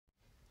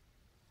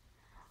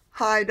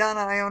Hi, Donna,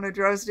 Iona,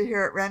 Drozda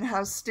here at Wren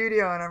House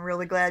Studio, and I'm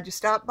really glad you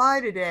stopped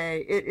by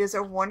today. It is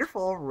a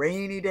wonderful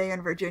rainy day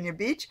in Virginia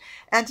Beach,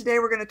 and today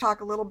we're going to talk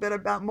a little bit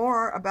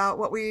more about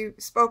what we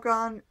spoke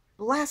on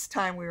last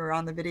time we were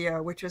on the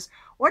video, which is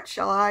what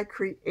shall I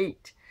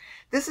create?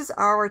 This is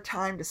our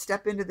time to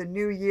step into the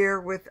new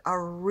year with a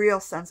real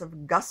sense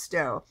of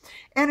gusto.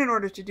 And in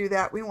order to do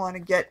that, we want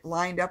to get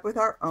lined up with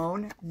our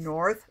own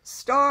North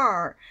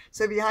Star.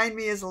 So behind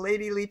me is a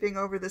lady leaping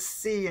over the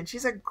sea, and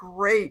she's a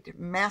great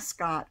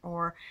mascot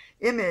or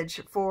image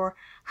for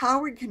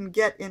how we can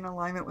get in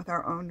alignment with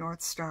our own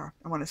North Star.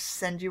 I want to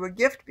send you a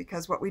gift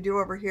because what we do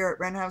over here at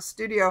Wren House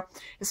Studio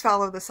is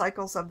follow the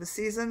cycles of the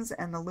seasons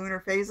and the lunar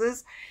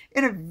phases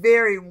in a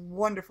very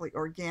wonderfully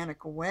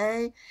organic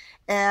way.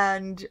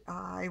 And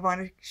I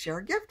want to share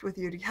a gift with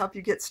you to help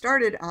you get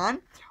started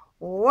on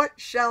what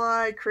shall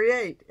I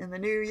create in the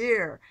new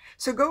year.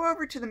 So go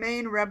over to the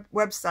main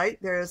website.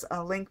 There's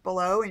a link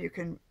below, and you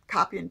can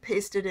copy and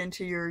paste it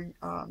into your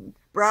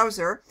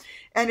browser.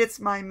 And it's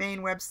my main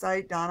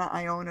website, Donna,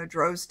 Iona,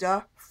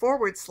 Drozda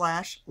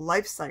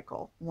 /life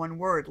cycle, one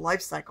word,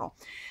 life cycle.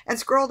 And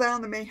scroll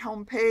down the main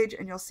home page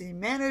and you'll see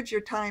manage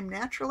your time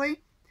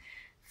naturally.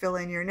 Fill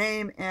in your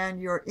name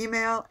and your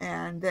email,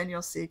 and then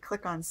you'll see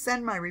click on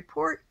send my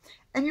report,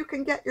 and you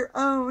can get your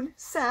own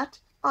set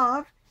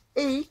of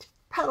 8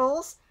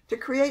 petals to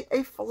create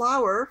a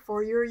flower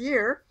for your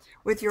year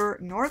with your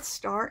North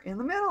Star in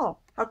the middle.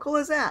 How cool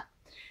is that?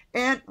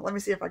 And let me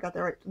see if I got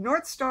that right.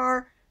 North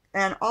Star,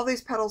 and all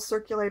these petals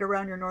circulate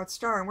around your North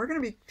Star, and we're going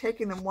to be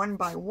taking them one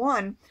by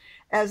one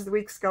as the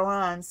weeks go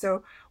on.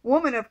 So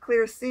Woman of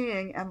Clear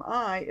Seeing Am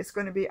I is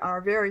going to be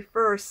our very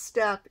first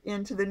step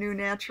into the new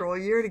natural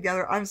year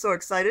together. I'm so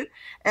excited,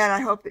 and I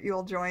hope that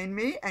you'll join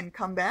me and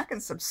come back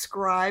and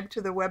subscribe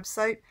to the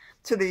website,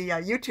 to the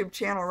YouTube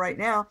channel right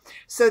now,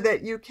 so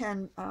that you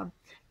can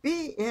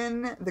be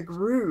in the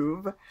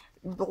groove,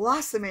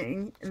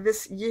 blossoming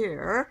this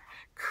year,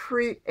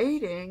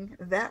 creating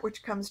that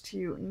which comes to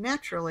you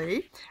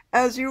naturally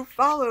as you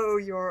follow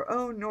your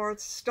own North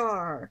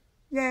Star.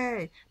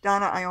 Yay!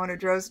 Donna, Iona,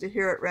 Drozda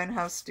here at Wren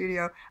House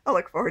Studio. I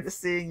look forward to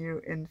seeing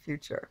you in the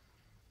future.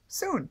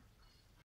 Soon.